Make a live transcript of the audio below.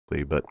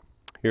quickly, but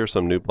here are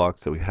some new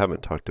blocks that we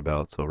haven't talked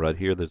about. So right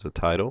here there's a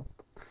title,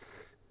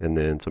 and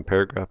then some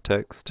paragraph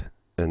text,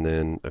 and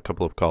then a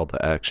couple of call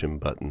to action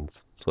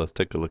buttons. So let's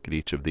take a look at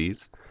each of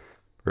these.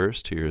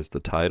 First, here is the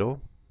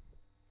title.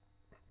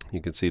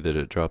 You can see that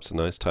it drops a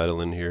nice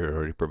title in here. It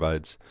already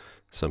provides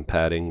some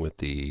padding with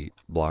the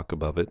block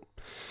above it.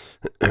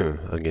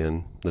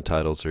 Again, the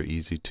titles are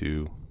easy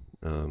to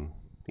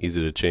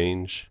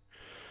change,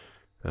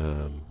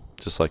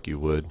 just like you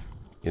would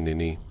in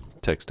any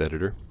text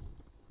editor.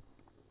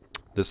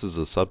 This is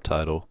a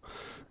subtitle,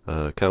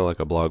 kind of like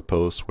a blog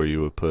post where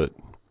you would put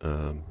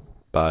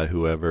by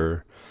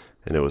whoever,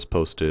 and it was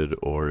posted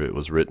or it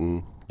was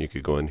written. You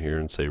could go in here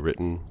and say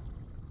written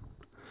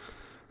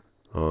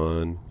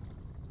on,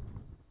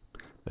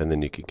 and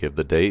then you could give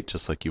the date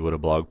just like you would a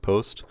blog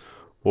post.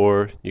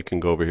 Or you can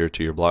go over here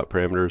to your block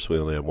parameters. We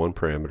only have one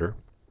parameter,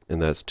 and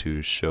that's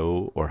to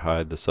show or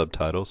hide the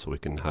subtitle, so we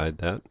can hide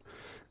that.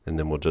 And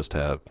then we'll just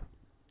have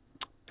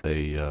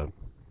a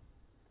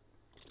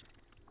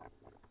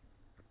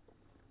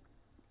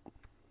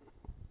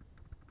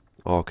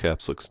all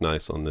caps looks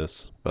nice on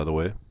this, by the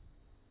way.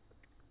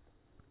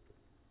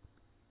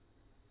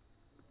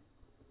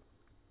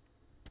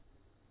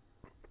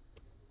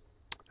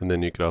 And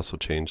then you could also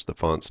change the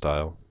font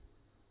style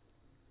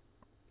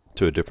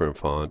to a different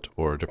font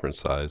or a different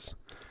size.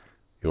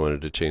 You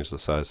wanted to change the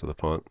size of the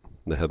font,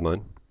 the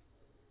headline.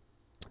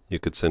 You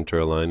could center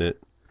align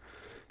it.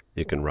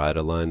 You can right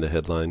align the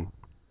headline.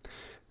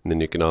 And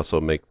then you can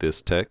also make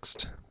this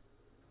text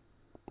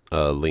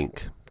a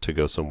link to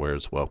go somewhere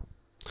as well.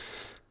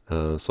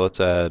 So let's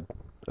add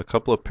a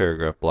couple of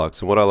paragraph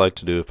blocks. And what I like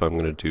to do, if I'm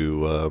going to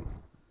do,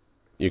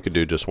 you could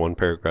do just one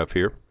paragraph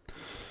here.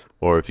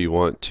 Or if you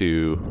want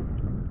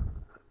to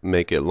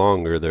make it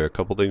longer, there are a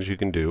couple things you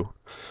can do.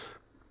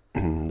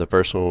 The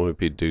first one would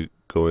be to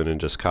go in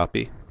and just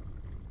copy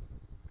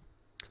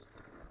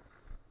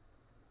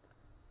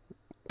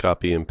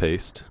and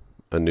paste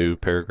a new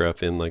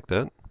paragraph in like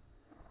that.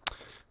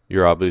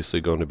 You're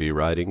obviously going to be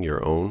writing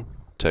your own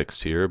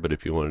text here, but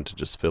if you wanted to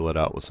just fill it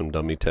out with some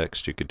dummy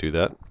text, you could do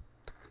that.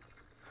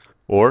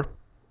 Or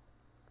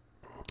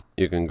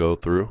you can go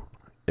through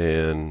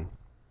and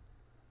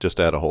just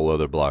add a whole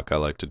other block. I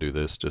like to do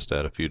this, just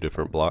add a few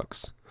different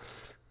blocks.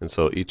 And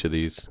so each of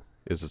these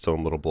is its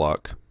own little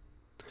block.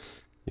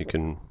 You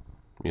can,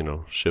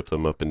 shift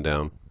them up and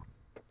down.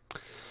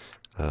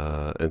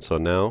 And so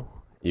now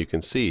you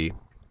can see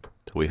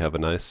that we have a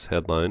nice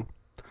headline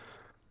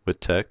with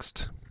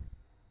text.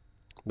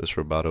 This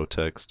Roboto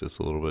text is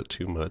a little bit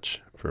too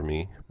much for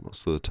me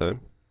most of the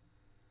time.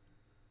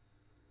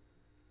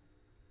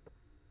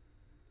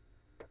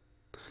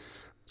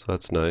 So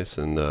that's nice,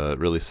 and it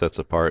really sets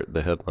apart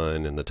the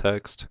headline and the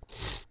text.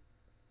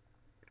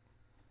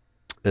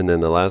 And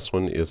then the last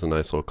one is a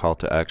nice little call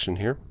to action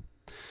here.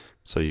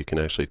 So you can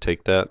actually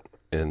take that,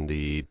 and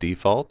the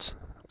default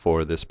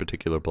for this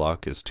particular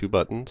block is 2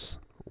 buttons.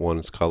 One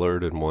is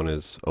colored and one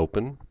is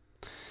open.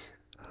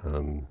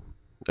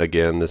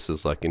 Again, this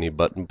is like any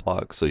button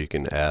block, so you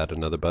can add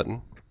another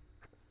button.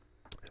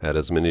 Add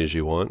as many as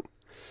you want.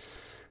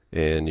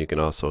 And you can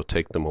also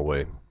take them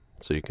away.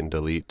 So you can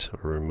delete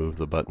or remove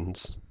the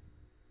buttons.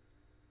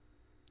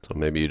 So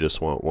maybe you just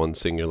want one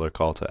singular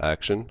call to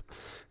action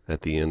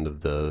at the end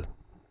of the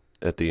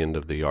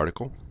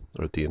article,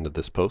 or at the end of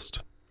this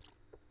post.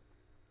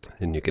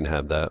 And you can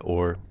have that,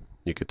 or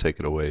you could take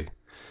it away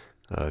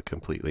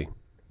completely.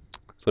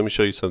 So let me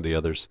show you some of the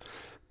others.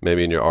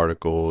 Maybe in your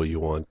article you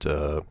want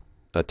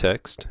a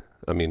text,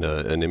 an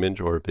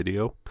image or a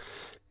video.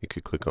 You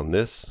could click on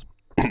this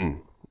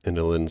and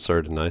it'll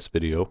insert a nice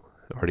video.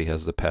 It already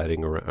has the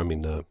padding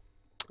around,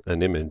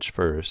 an image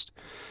first,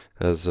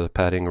 has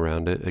padding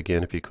around it.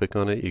 Again, if you click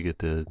on it, you get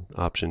the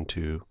option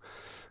to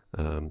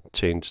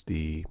change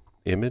the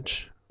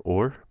image,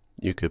 or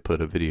you could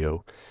put a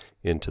video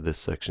into this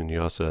section.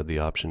 You also have the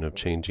option of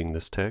changing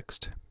this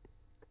text.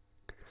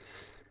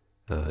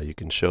 You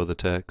can show the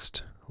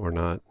text or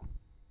not.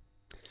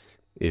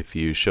 If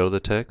you show the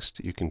text,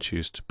 you can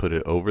choose to put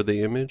it over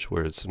the image,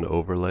 where it's an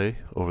overlay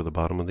over the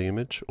bottom of the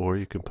image, or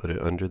you can put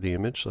it under the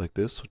image like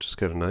this, which is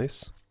kind of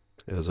nice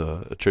as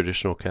a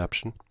traditional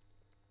caption.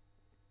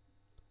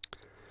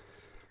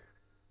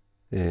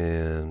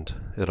 And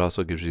it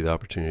also gives you the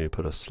opportunity to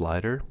put a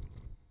slider,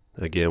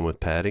 again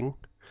with padding,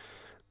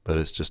 but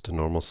it's just a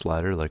normal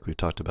slider like we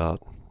talked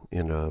about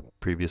in a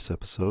previous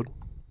episode.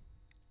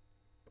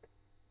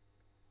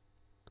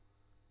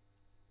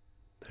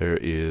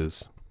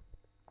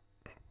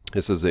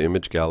 This is the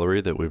image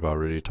gallery that we've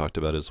already talked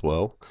about as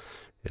well.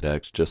 It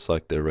acts just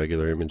like the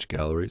regular image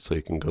gallery, so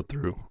you can go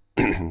through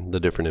the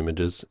different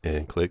images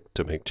and click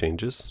to make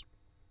changes,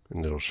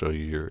 and it'll show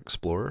you your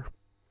Explorer.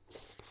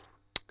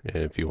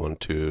 And if you want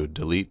to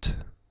delete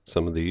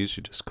some of these,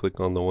 you just click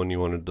on the one you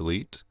want to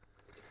delete,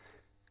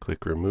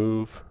 click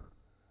remove,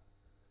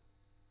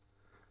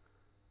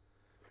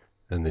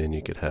 and then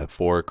you could have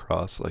 4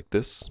 across like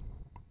this.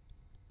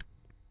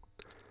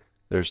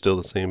 They're still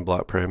the same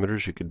block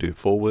parameters. You could do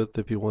full width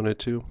if you wanted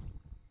to,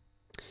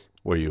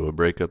 where you would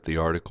break up the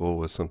article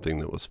with something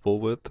that was full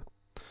width,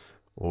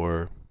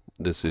 or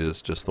this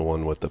is just the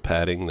one with the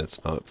padding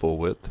that's not full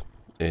width.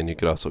 And you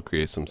could also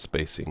create some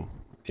spacing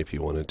if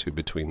you wanted to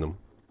between them.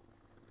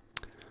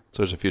 So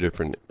there's a few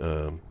different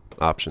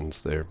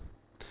options there.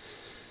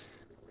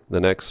 The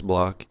next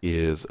block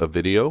is a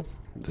video.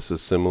 This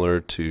is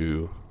similar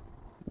to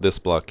this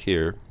block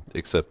here,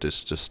 except it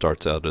just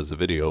starts out as a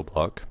video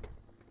block.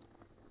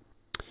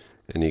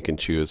 And you can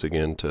choose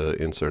again to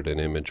insert an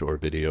image or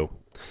video.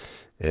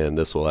 And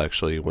this will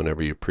actually,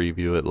 whenever you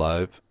preview it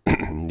live,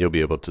 you'll be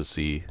able to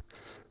see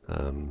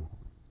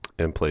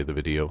and play the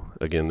video.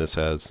 Again, this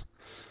has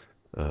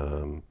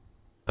an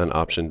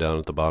option down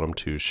at the bottom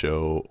to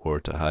show or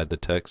to hide the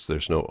text.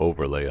 There's no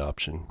overlay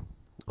option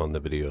on the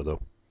video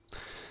though.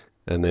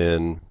 And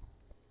then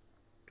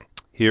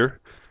here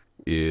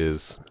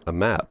is a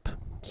map.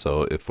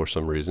 So if for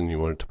some reason you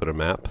wanted to put a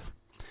map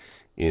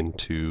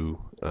into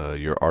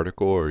your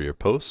article or your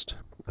post,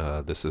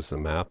 this is a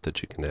map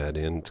that you can add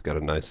in. It's got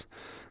a nice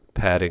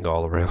padding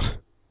all around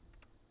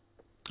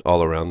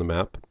the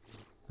map.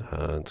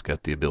 It's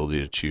got the ability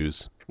to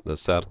choose the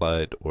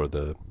satellite or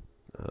the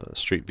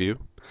street view,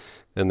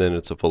 and then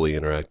it's a fully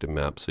interactive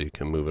map, so you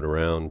can move it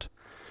around.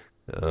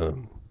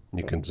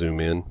 You can zoom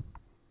in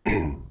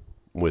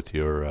with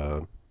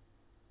your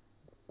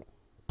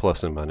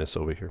plus and minus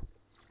over here.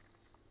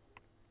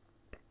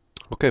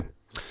 Okay,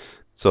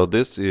 so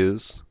this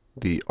is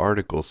the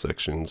article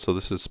section. So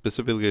this is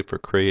specifically for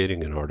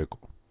creating an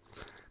article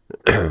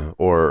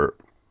or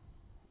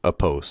a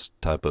post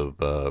type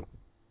of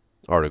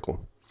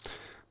article.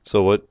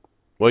 So what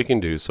you can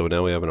do, so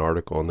now we have an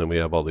article and then we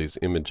have all these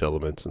image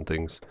elements and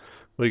things.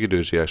 What you can do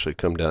is you actually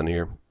come down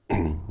here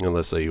and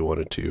let's say you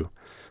wanted to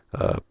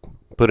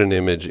put an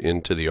image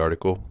into the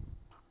article.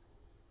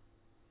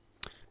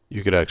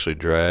 You could actually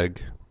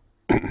drag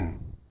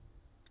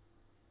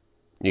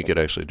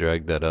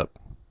that up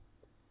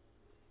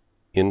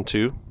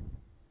into,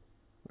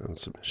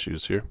 some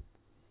issues here,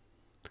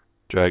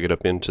 drag it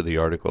up into the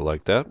article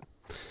like that,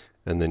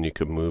 and then you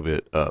can move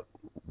it up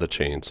the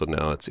chain, so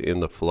now it's in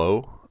the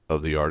flow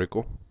of the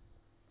article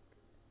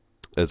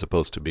as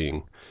opposed to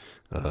being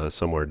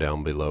somewhere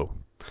down below.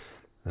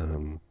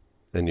 And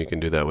you can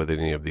do that with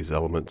any of these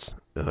elements.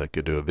 You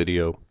could do a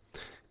video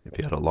if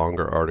you had a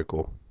longer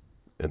article,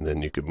 and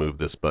then you could move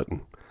this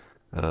button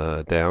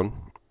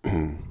down.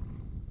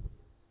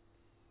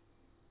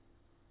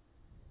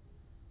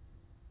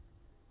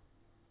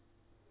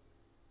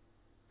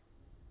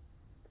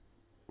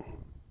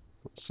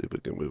 Let's see if we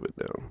can move it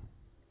down.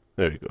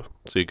 There you go.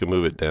 So you can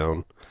move it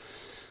down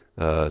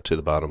to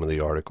the bottom of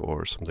the article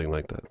or something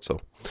like that. So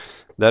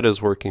that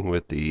is working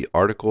with the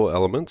article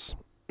elements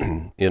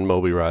in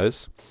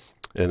Mobirise.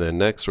 And then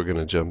next we're going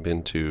to jump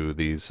into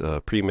these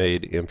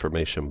pre-made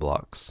information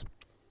blocks.